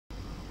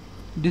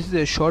This is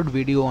a short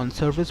video on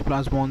surface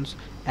plasmons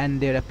and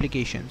their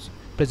applications,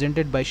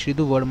 presented by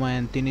Shridu Verma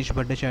and Tinish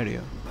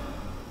Bhattacharya.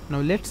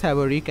 Now let's have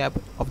a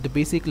recap of the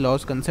basic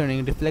laws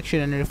concerning reflection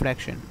and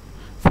refraction.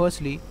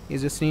 Firstly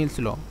is the Snell's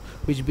law,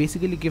 which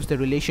basically gives the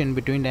relation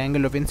between the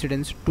angle of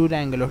incidence to the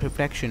angle of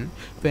refraction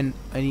when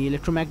an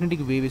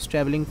electromagnetic wave is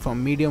traveling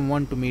from medium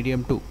 1 to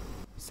medium 2.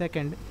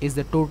 Second is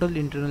the total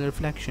internal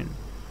reflection,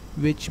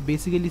 which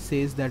basically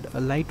says that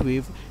a light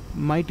wave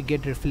might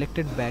get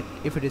reflected back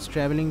if it is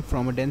traveling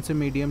from a denser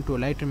medium to a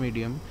lighter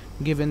medium,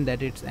 given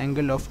that its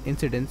angle of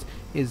incidence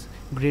is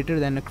greater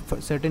than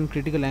a certain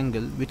critical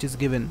angle, which is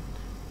given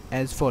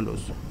as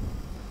follows.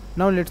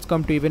 Now let's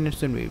come to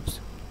evanescent waves.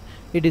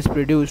 It is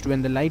produced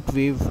when the light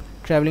wave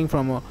traveling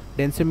from a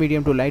denser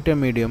medium to lighter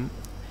medium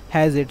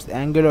has its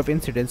angle of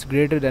incidence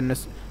greater than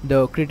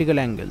the critical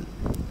angle.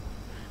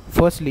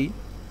 Firstly,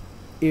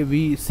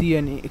 we see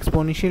an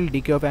exponential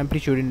decay of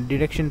amplitude in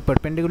direction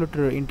perpendicular to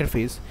the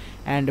interface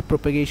and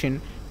propagation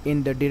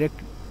in the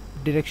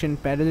direction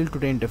parallel to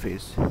the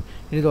interface.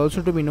 It is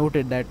also to be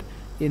noted that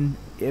in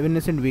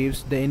evanescent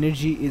waves the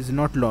energy is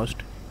not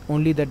lost,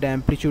 only that the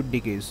amplitude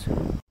decays.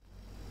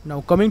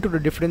 Now coming to the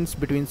difference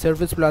between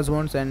surface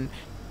plasmons and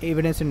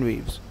evanescent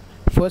waves.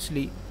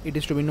 Firstly, it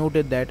is to be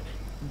noted that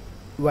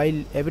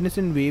while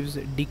evanescent waves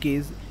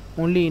decays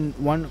only in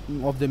one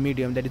of the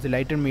medium, that is the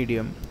lighter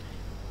medium,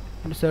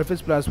 the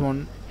surface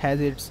plasmon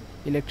has its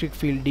electric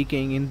field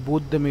decaying in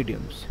both the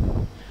mediums.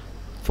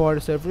 For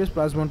surface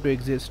plasmon to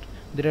exist,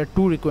 there are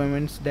two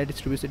requirements that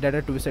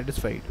are to be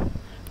satisfied.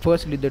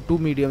 Firstly, the two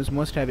mediums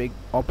must have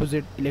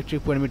opposite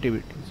electric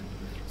permittivities.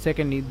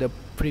 Secondly, the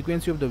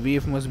frequency of the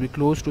wave must be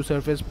close to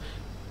surface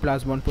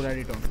plasmon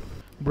polariton.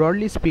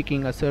 Broadly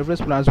speaking, a surface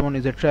plasmon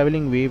is a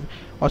traveling wave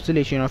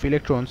oscillation of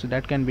electrons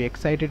that can be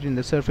excited in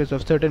the surface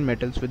of certain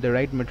metals with the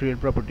right material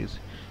properties.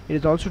 It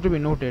is also to be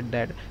noted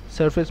that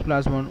surface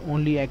plasmon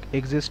only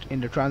exists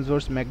in the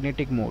transverse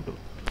magnetic mode.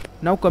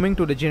 Now coming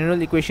to the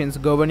general equations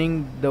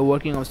governing the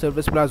working of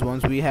surface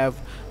plasmons, we have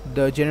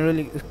the general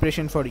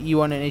expression for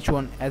E1 and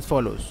H1 as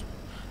follows.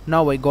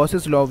 Now by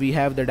Gauss's law, we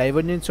have the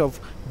divergence of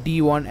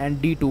D1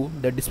 and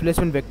D2, the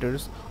displacement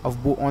vectors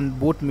of on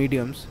both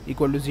mediums,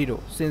 equal to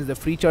 0, since the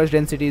free charge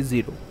density is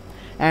 0.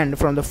 And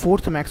from the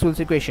fourth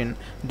Maxwell's equation,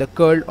 the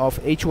curl of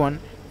H1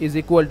 is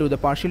equal to the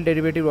partial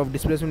derivative of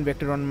displacement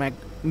vector on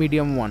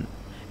medium 1,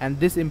 and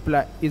this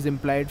is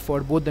implied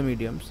for both the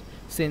mediums,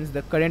 since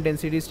the current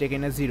density is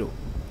taken as 0.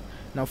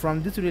 Now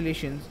from these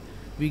relations,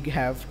 we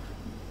have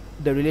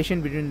the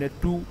relation between the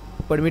two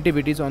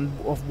permittivities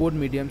of both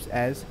mediums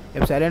as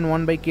epsilon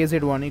 1 by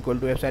kz1 equal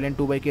to epsilon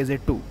 2 by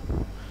kz2.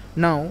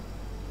 Now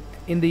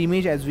in the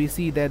image, as we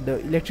see that the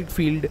electric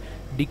field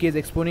decays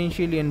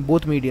exponentially in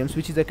both mediums,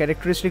 which is a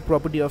characteristic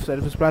property of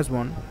surface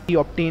plasmon, we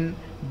obtain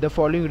the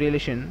following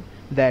relation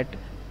that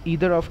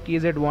either of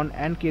kz1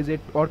 and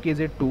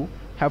kz2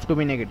 have to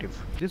be negative.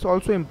 This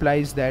also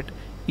implies that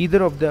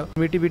either of the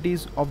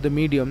permittivities of the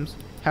mediums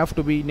have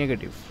to be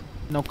negative.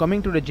 Now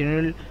coming to the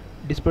general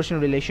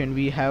dispersion relation,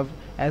 we have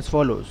as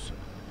follows.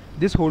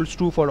 This holds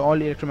true for all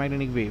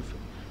electromagnetic wave.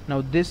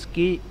 Now this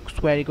k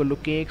square equal to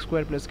kx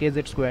square plus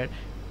kz square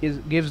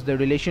gives the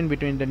relation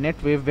between the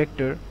net wave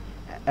vector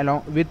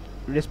along with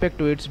respect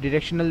to its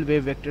directional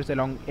wave vectors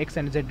along x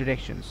and z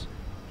directions.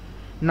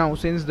 Now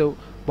since the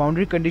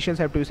boundary conditions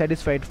have to be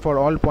satisfied for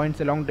all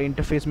points along the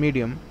interface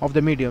medium of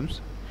the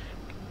mediums,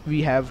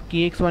 we have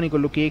kx1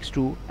 equal to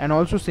kx2, and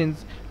also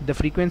since the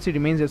frequency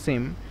remains the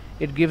same,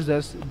 it gives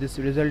us this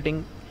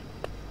resulting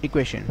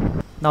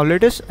equation. Now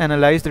let us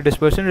analyze the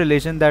dispersion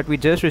relation that we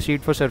just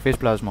received for surface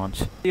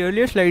plasmons. In the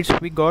earlier slides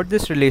we got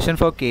this relation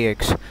for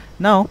kx.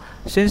 Now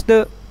since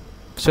the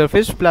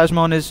surface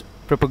plasmon is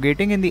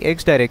propagating in the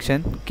x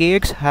direction,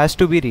 kx has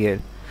to be real.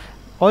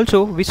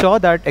 Also we saw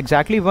that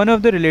exactly one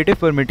of the relative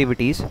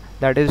permittivities,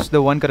 that is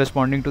the one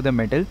corresponding to the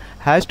metal,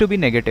 has to be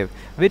negative,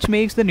 which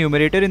makes the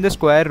numerator in the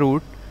square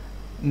root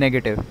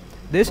negative.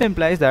 This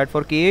implies that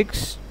for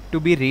kx to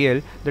be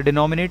real, the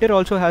denominator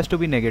also has to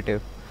be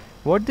negative.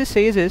 What this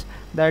says is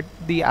that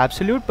the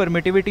absolute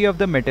permittivity of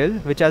the metal,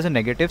 which has a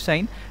negative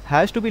sign,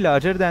 has to be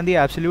larger than the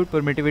absolute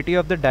permittivity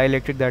of the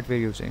dielectric that we are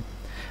using.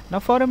 Now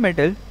for a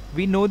metal,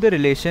 we know the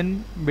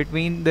relation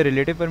between the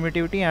relative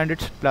permittivity and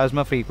its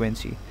plasma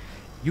frequency.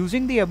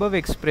 Using the above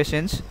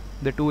expressions,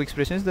 the two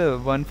expressions, the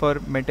one for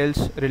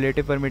metal's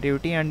relative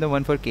permittivity and the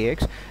one for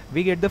kx,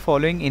 we get the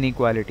following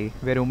inequality,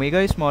 where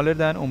omega is smaller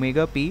than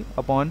omega p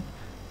upon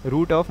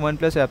root of 1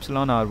 plus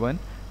epsilon r1.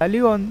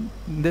 Value on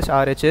this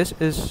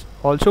RHS is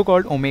also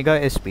called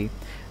omega sp.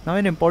 Now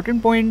an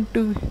important point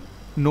to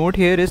note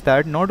here is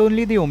that not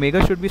only the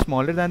omega should be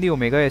smaller than the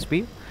omega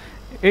sp,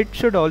 it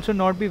should also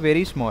not be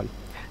very small,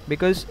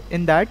 because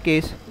in that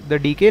case the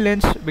decay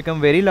lengths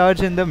become very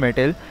large in the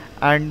metal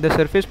and the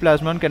surface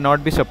plasmon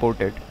cannot be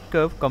supported.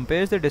 Curve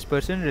compares the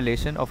dispersion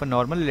relation of a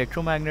normal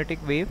electromagnetic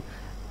wave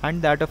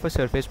and that of a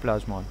surface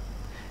plasmon.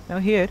 Now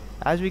here,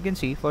 as we can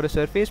see, for a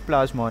surface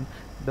plasmon,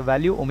 the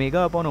value omega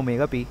upon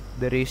omega p,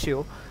 the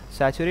ratio,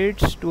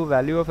 saturates to a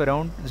value of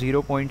around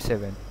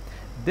 0.7.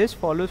 This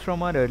follows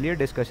from our earlier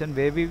discussion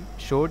where we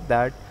showed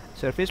that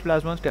surface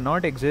plasmons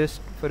cannot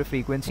exist for a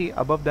frequency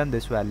above than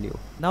this value.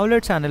 Now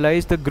let's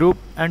analyze the group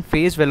and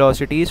phase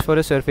velocities for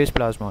a surface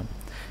plasmon.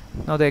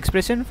 Now the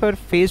expression for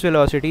phase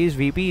velocity is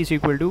Vp is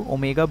equal to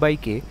omega by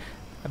k.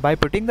 By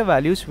putting the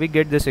values, we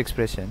get this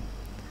expression.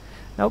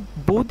 Now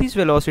both these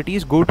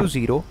velocities go to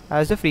 0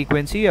 as the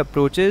frequency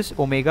approaches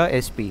omega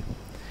sp.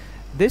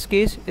 This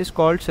case is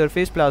called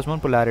surface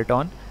plasmon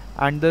polariton,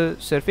 and the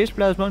surface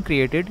plasmon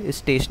created is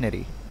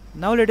stationary.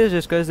 Now let us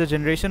discuss the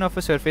generation of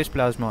a surface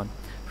plasmon.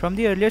 From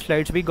the earlier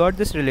slides we got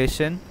this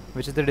relation,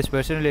 which is the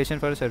dispersion relation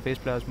for a surface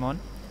plasmon.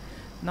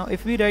 Now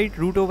if we write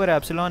root over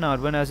epsilon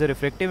r1 as the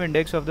refractive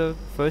index of the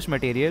first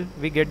material,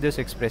 we get this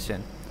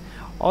expression.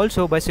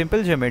 Also, by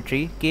simple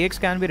geometry, kx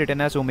can be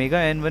written as omega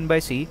n1 by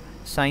c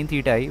sin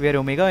theta I, where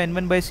omega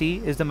n1 by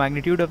c is the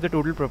magnitude of the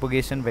total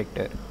propagation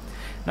vector.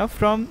 Now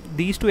from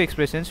these two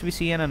expressions we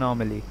see an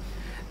anomaly.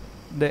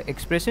 The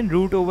expression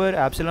root over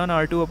epsilon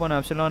r2 upon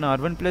epsilon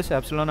r1 plus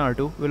epsilon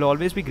r2 will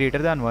always be greater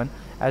than 1,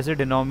 as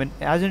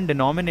in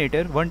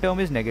denominator one term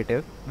is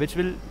negative, which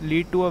will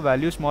lead to a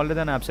value smaller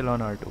than epsilon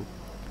r2.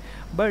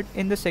 But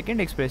in the second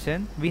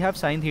expression we have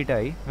sin theta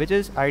I, which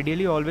is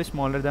ideally always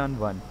smaller than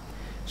 1.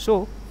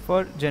 So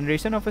for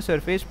generation of a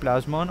surface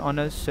plasmon on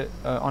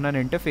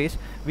an interface,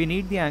 we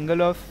need the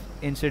angle of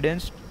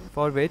incidence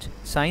for which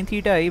sin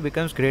theta I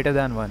becomes greater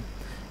than 1.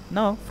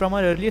 Now from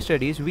our earlier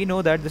studies we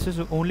know that this is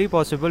only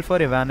possible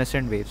for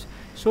evanescent waves.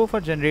 So for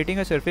generating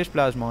a surface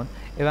plasmon,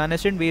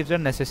 evanescent waves are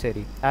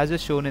necessary, as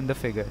is shown in the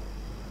figure.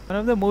 One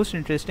of the most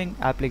interesting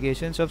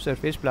applications of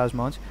surface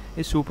plasmons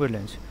is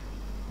superlens.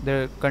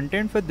 The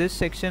content for this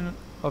section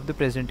of the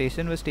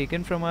presentation was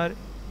taken from our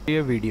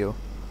earlier video.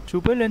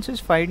 Superlenses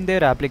find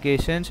their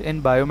applications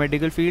in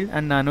biomedical field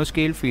and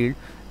nanoscale field,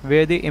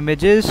 where the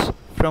images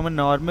from a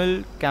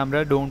normal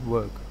camera don't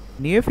work.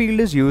 Near field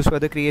is used for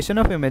the creation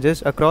of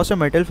images across a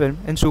metal film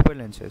in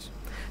superlenses.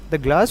 The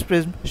glass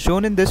prism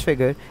shown in this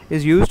figure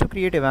is used to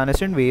create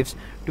evanescent waves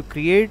to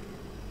create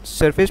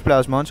surface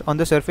plasmons on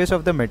the surface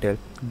of the metal,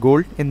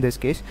 gold in this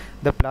case.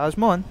 The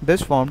plasmon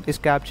thus formed is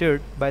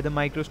captured by the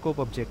microscope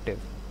objective.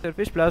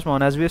 Surface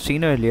plasmon, as we have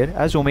seen earlier,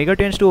 as omega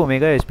tends to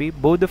omega sp,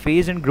 both the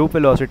phase and group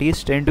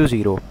velocities tend to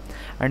 0,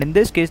 and in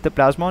this case the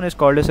plasmon is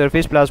called a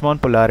surface plasmon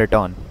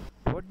polariton.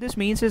 What this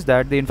means is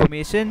that the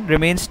information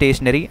remains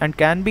stationary and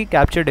can be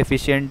captured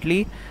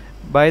efficiently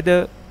by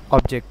the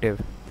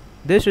objective.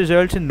 This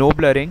results in no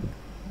blurring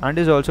and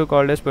is also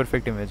called as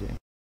perfect imaging.